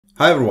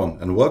Hi everyone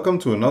and welcome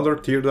to another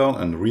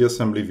teardown and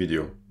reassembly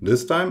video.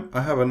 This time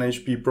I have an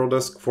HP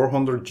ProDesk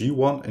 400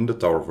 G1 in the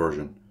tower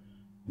version.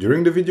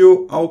 During the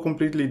video I will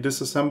completely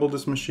disassemble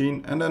this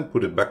machine and then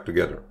put it back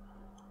together.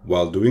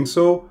 While doing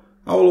so,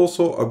 I will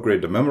also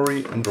upgrade the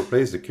memory and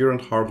replace the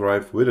current hard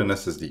drive with an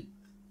SSD.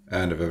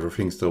 And if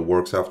everything still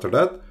works after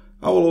that,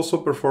 I will also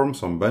perform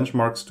some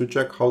benchmarks to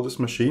check how this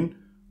machine,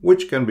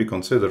 which can be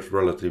considered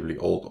relatively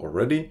old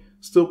already,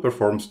 still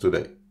performs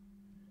today.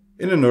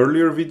 In an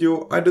earlier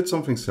video, I did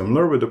something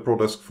similar with the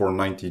ProDesk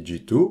 490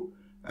 G2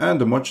 and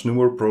the much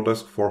newer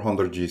ProDesk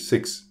 400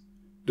 G6.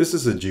 This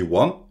is a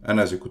G1, and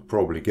as you could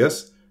probably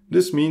guess,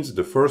 this means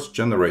the first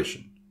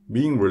generation.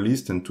 Being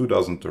released in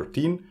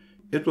 2013,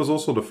 it was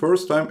also the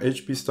first time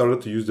HP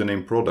started to use the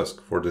name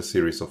ProDesk for this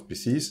series of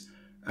PCs,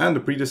 and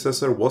the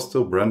predecessor was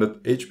still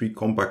branded HP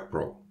Compact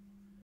Pro.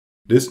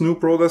 This new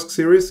ProDesk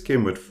series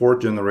came with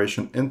 4th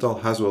generation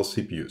Intel Haswell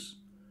CPUs.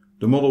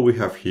 The model we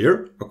have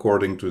here,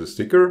 according to the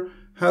sticker,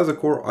 has a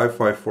Core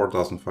i5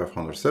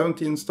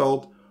 4570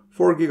 installed,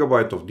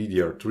 4GB of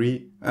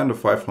DDR3 and a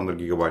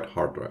 500GB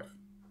hard drive.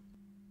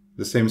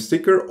 The same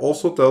sticker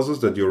also tells us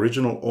that the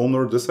original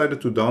owner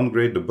decided to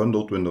downgrade the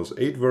bundled Windows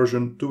 8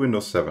 version to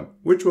Windows 7,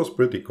 which was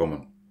pretty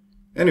common.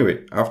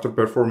 Anyway, after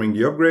performing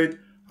the upgrade,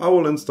 I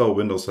will install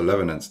Windows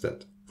 11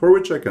 instead, for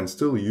which I can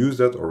still use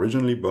that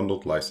originally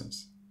bundled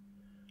license.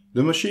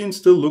 The machine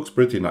still looks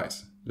pretty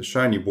nice. The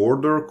shiny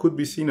border could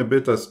be seen a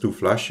bit as too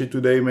flashy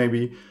today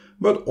maybe,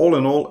 but all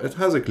in all it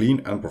has a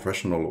clean and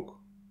professional look.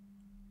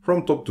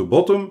 From top to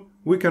bottom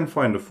we can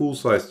find a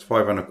full-sized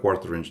 5¼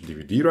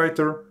 DVD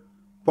writer,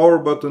 power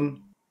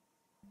button,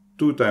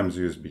 2x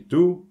USB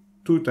 2,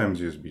 2x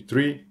USB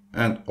 3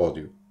 and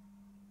audio.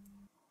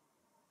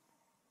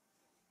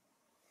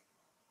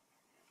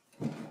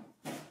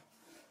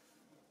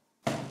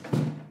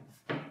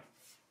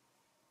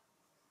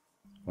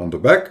 On the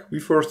back we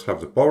first have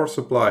the power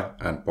supply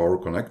and power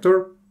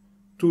connector,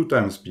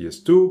 2x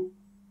PS2,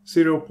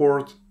 serial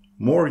port,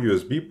 more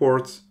USB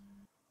ports,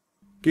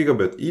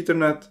 gigabit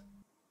Ethernet,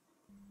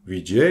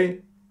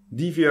 VGA,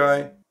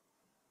 DVI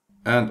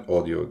and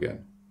audio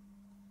again.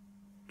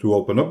 To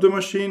open up the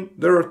machine,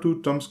 there are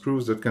 2 thumb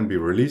screws that can be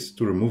released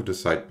to remove the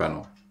side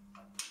panel.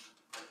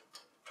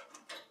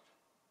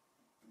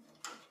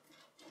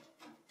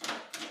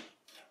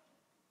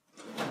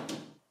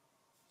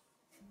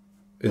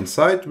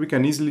 Inside we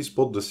can easily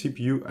spot the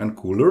CPU and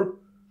cooler,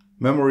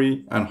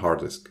 memory and hard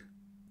disk.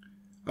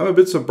 I'm a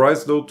bit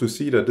surprised though to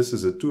see that this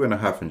is a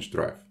 2.5-inch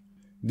drive.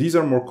 These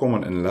are more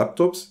common in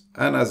laptops,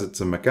 and as it's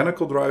a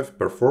mechanical drive,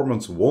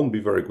 performance won't be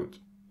very good.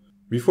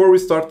 Before we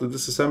start the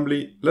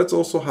disassembly, let's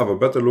also have a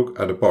better look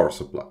at the power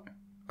supply.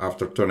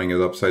 After turning it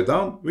upside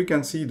down, we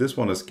can see this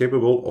one is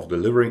capable of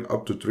delivering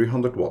up to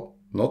 300 watt.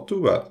 Not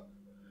too bad.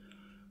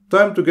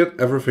 Time to get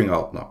everything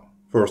out now.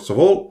 First of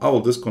all, I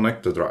will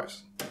disconnect the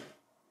drives.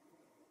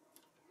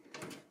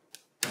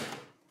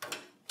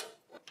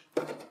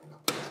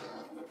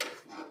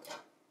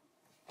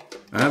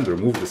 And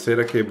remove the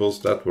SATA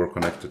cables that were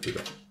connected to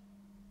them.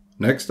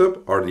 Next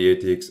up are the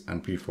ATX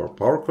and P4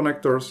 power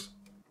connectors,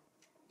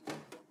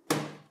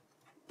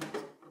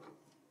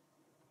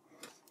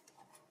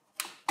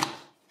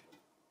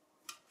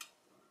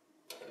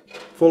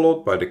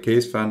 followed by the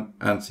case fan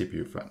and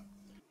CPU fan.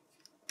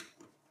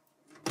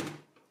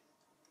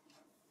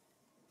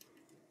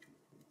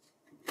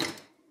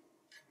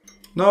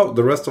 Now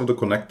the rest of the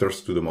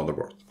connectors to the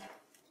motherboard.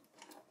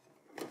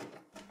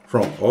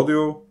 Front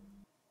audio,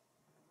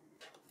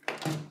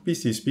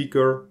 PC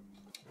speaker,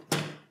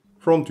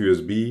 front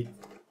USB,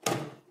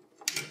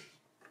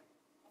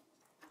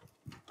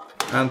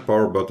 and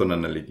power button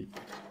and LED.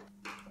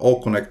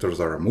 All connectors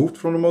are removed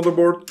from the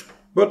motherboard,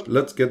 but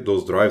let's get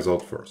those drives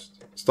out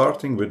first,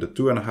 starting with the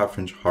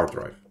 2.5-inch hard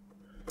drive.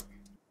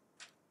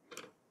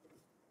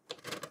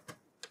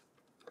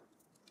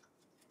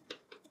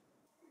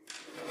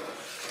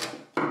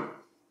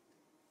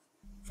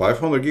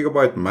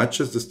 $500GB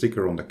matches the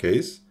sticker on the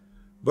case,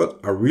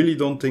 but I really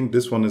don't think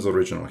this one is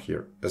original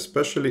here,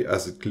 especially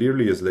as it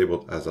clearly is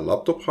labeled as a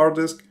laptop hard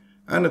disk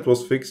and it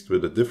was fixed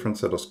with a different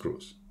set of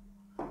screws.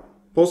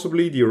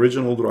 Possibly the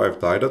original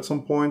drive died at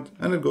some point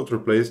and it got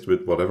replaced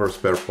with whatever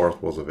spare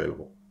part was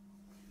available.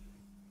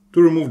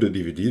 To remove the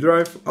DVD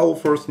drive, I will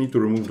first need to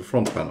remove the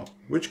front panel,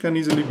 which can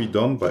easily be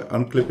done by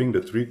unclipping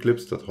the 3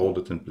 clips that hold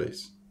it in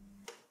place.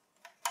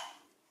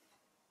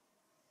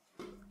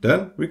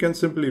 Then we can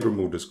simply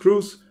remove the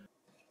screws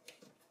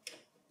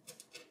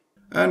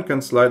and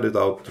can slide it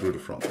out through the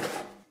front.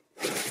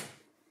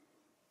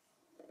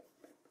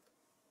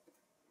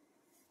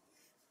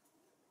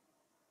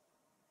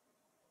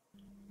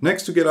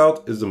 Next to get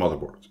out is the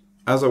motherboard.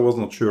 As I was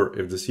not sure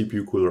if the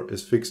CPU cooler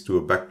is fixed to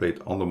a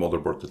backplate on the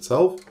motherboard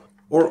itself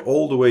or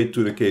all the way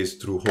to the case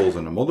through holes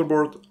in the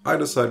motherboard, I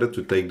decided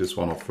to take this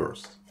one off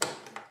first.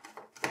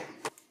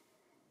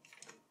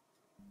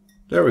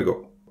 There we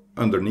go.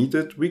 Underneath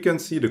it we can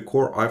see the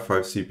Core i5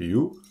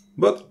 CPU,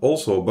 but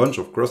also a bunch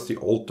of crusty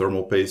old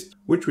thermal paste,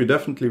 which we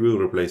definitely will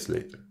replace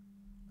later.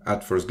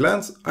 At first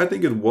glance, I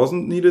think it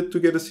wasn't needed to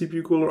get a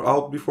CPU cooler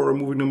out before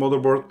removing the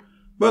motherboard,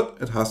 but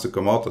it has to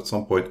come out at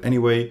some point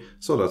anyway,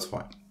 so that's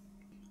fine.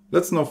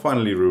 Let's now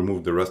finally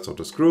remove the rest of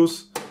the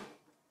screws.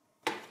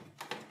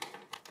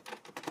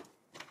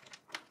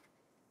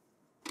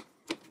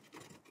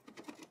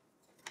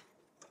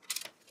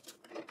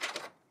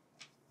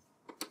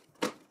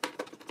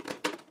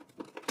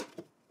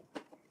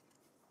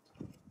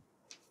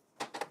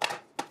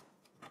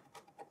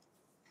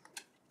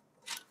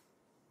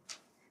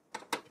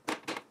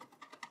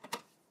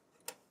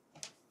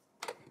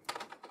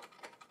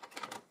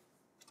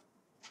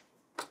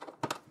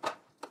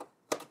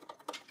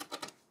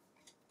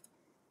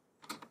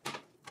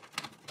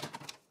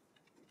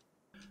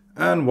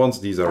 And once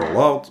these are all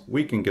out,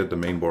 we can get the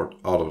mainboard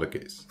out of the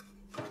case.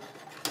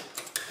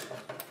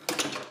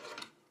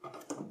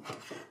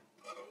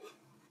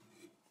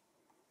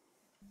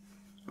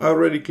 I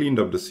already cleaned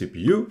up the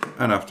CPU,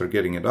 and after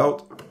getting it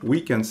out,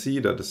 we can see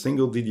that the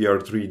single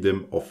DDR3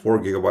 DIMM of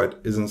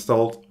 4GB is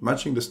installed,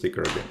 matching the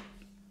sticker again.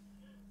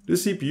 The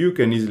CPU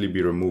can easily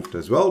be removed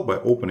as well by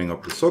opening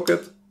up the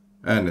socket,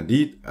 and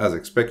indeed, as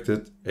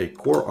expected, a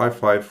Core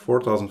i5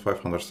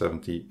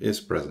 4570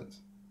 is present.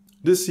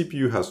 This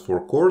CPU has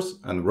 4 cores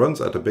and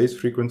runs at a base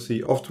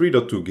frequency of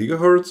 3.2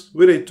 GHz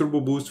with a turbo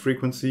boost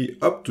frequency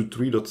up to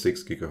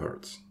 3.6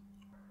 GHz.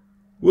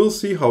 We'll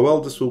see how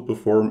well this will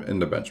perform in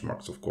the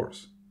benchmarks, of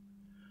course.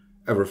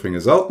 Everything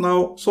is out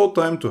now, so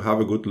time to have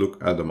a good look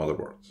at the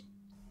motherboard.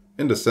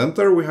 In the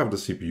center we have the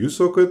CPU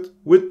socket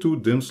with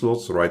 2 DIMM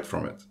slots right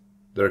from it.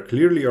 There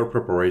clearly are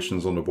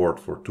preparations on the board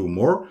for 2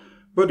 more,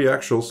 but the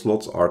actual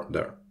slots aren't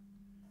there.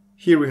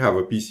 Here we have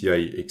a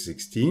PCIe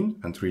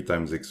X16 and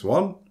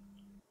 3xX1,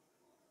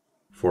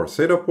 4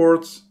 SATA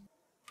ports,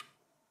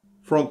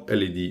 front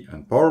LED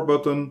and power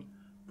button,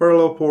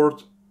 parallel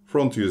port,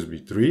 front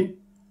USB 3,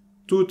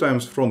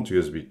 2x front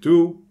USB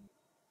 2,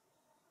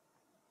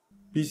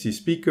 PC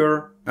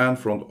speaker and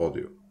front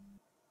audio.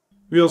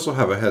 We also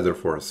have a header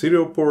for a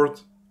serial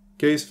port,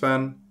 case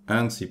fan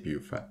and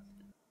CPU fan.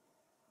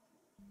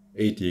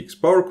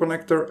 ATX power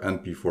connector and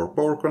P4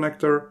 power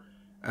connector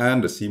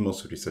and the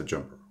CMOS reset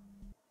jumper.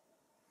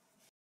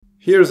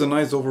 Here's a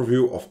nice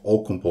overview of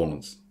all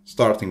components,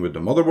 starting with the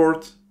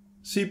motherboard,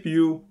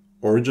 CPU,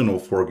 original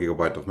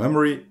 4GB of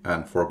memory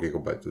and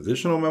 4GB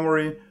additional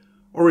memory,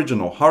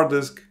 original hard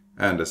disk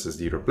and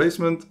SSD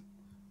replacement,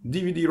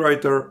 DVD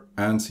writer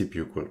and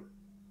CPU cooler.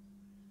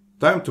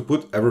 Time to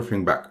put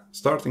everything back,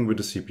 starting with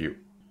the CPU.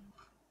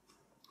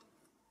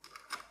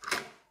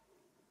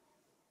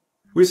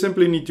 We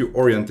simply need to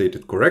orientate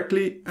it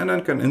correctly and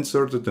then can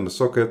insert it in the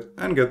socket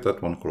and get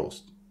that one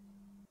closed.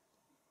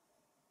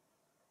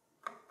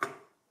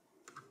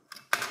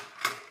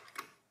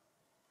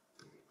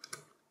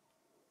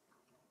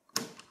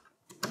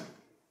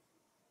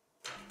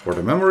 For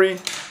the memory,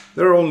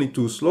 there are only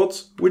 2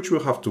 slots, which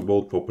we'll have to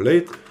both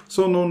populate,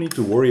 so no need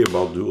to worry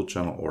about dual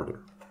channel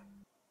order.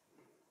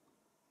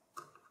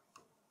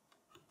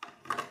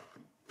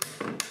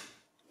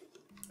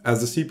 As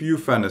the CPU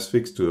fan is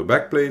fixed to the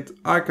backplate,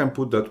 I can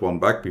put that one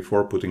back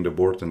before putting the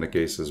board in the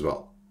case as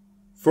well.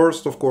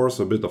 First, of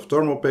course, a bit of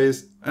thermal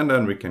paste, and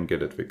then we can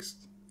get it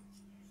fixed.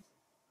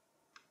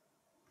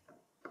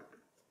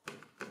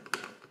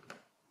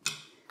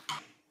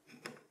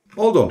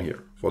 All done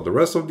here. For the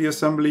rest of the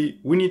assembly,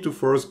 we need to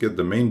first get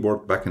the main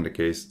board back in the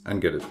case and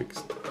get it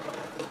fixed.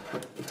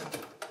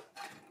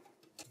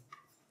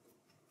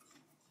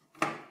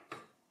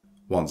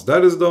 Once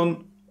that is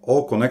done,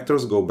 all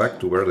connectors go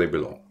back to where they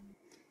belong.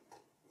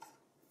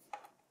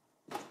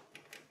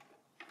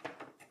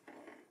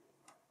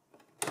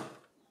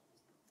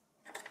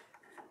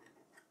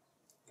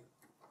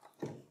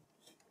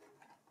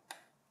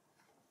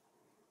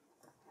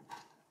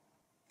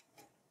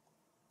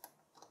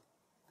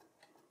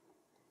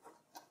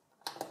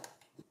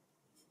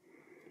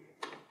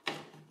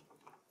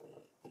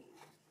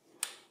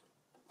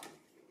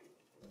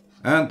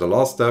 And the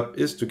last step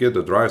is to get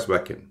the drives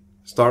back in,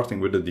 starting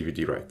with the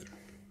DVD writer,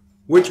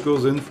 which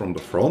goes in from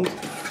the front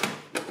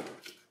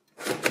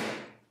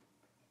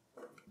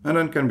and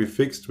then can be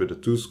fixed with the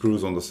 2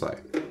 screws on the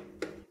side.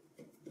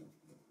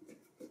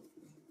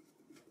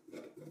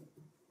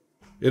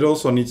 It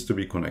also needs to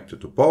be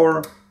connected to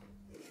power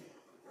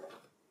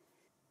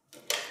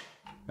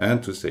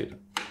and to SATA.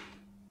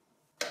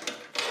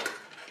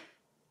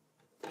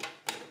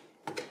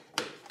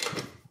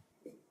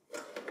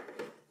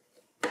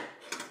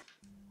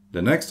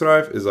 The next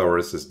drive is our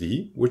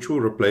SSD, which will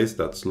replace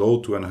that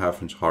slow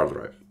 2.5-inch hard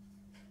drive.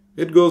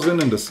 It goes in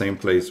the same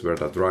place where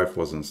that drive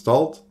was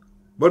installed,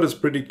 but it's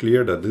pretty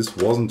clear that this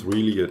wasn't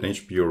really an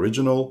HP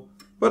original,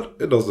 but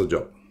it does the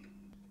job.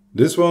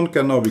 This one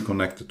can now be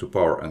connected to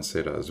power and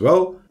SATA as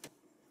well.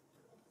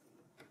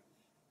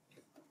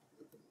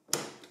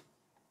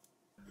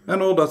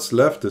 And all that's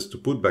left is to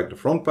put back the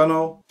front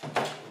panel,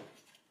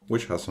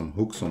 which has some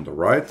hooks on the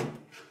right,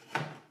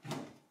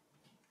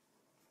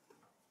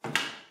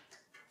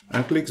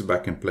 and clicks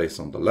back in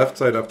place on the left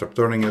side after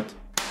turning it,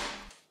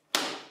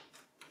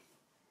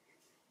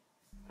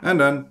 and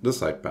then the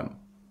side panel.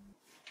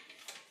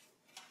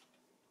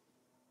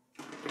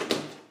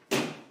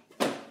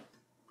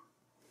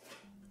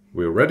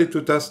 We're ready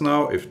to test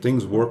now if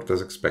things worked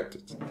as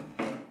expected.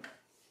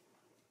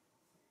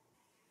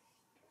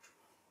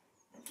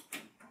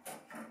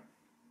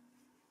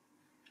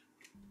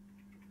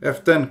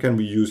 F10 can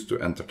be used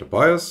to enter the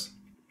BIOS.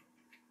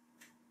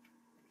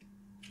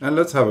 And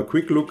let's have a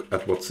quick look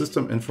at what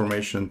system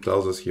information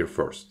tells us here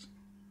first.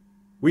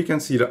 We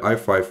can see the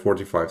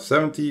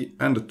i5-4570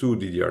 and the two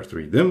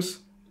DDR3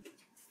 DIMMs.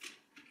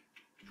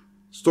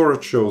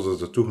 Storage shows us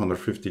the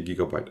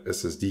 250GB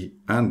SSD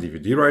and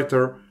DVD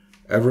writer,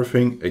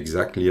 everything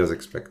exactly as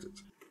expected.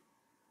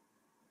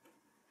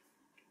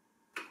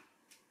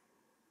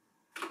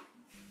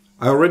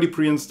 I already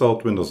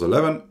pre-installed Windows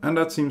 11 and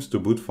that seems to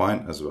boot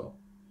fine as well.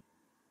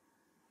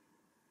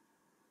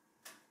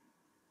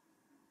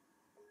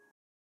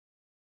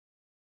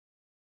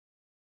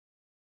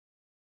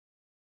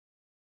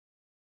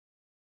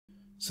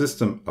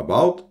 System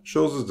About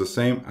shows us the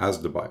same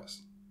as the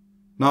BIOS.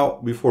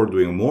 Now, before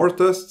doing more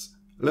tests,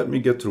 let me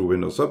get through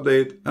Windows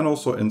Update and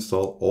also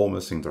install all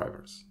missing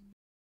drivers.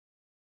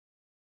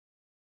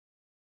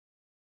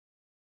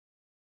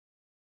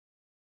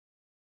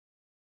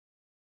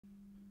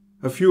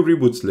 A few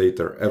reboots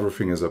later,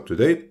 everything is up to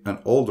date and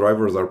all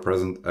drivers are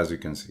present as you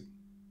can see.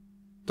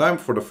 Time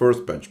for the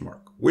first benchmark,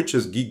 which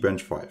is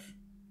Geekbench 5.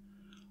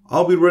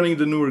 I'll be running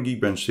the newer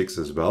Geekbench 6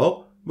 as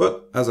well,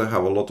 but as I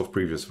have a lot of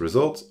previous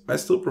results, I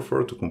still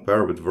prefer to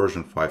compare with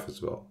version 5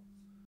 as well.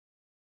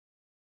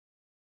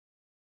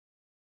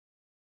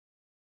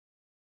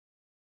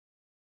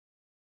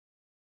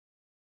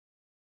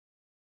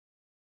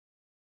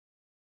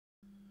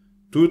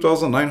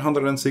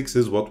 $2,906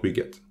 is what we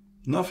get.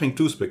 Nothing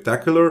too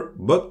spectacular,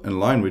 but in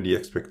line with the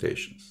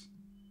expectations.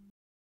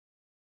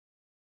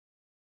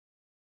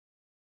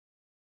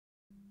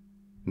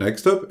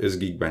 Next up is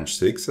Geekbench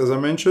 6, as I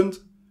mentioned.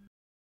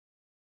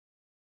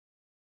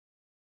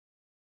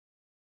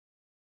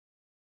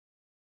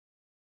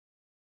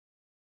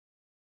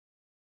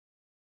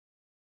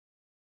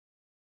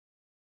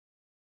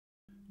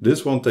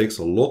 This one takes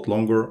a lot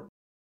longer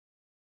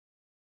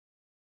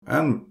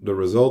and the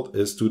result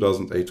is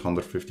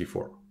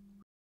 2854.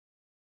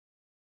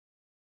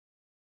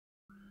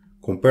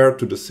 Compared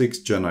to the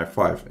 6th Gen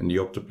i5 in the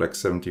Optiplex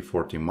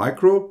 7040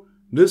 Micro,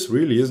 this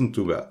really isn't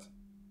too bad.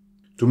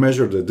 To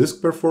measure the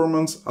disk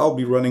performance, I'll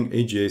be running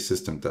AGA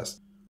system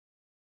test.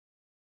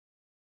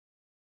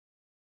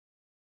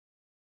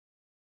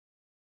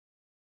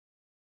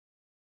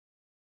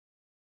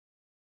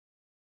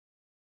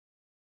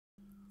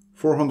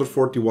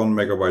 (441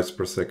 MB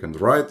per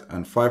second write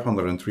and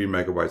 503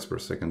 MB per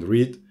second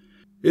read).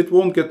 It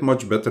won't get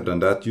much better than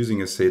that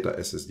using a SATA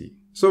SSD.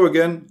 So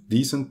again,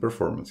 decent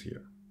performance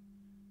here.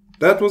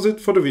 That was it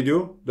for the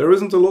video. There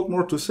isn't a lot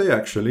more to say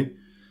actually.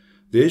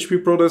 The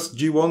HP ProDesk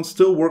G1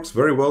 still works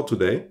very well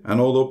today, and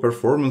although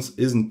performance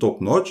isn't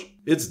top notch,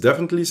 it's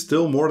definitely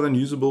still more than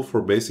usable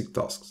for basic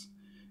tasks.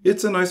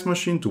 It's a nice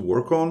machine to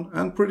work on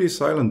and pretty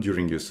silent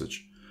during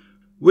usage.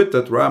 With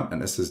that RAM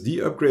and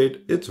SSD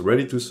upgrade, it's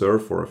ready to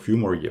serve for a few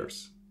more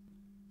years.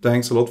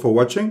 Thanks a lot for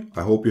watching.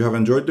 I hope you have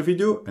enjoyed the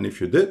video, and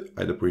if you did,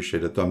 I'd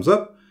appreciate a thumbs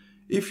up.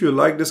 If you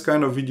like this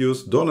kind of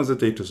videos, don't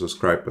hesitate to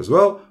subscribe as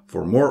well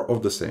for more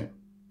of the same.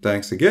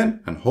 Thanks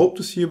again and hope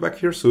to see you back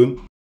here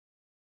soon.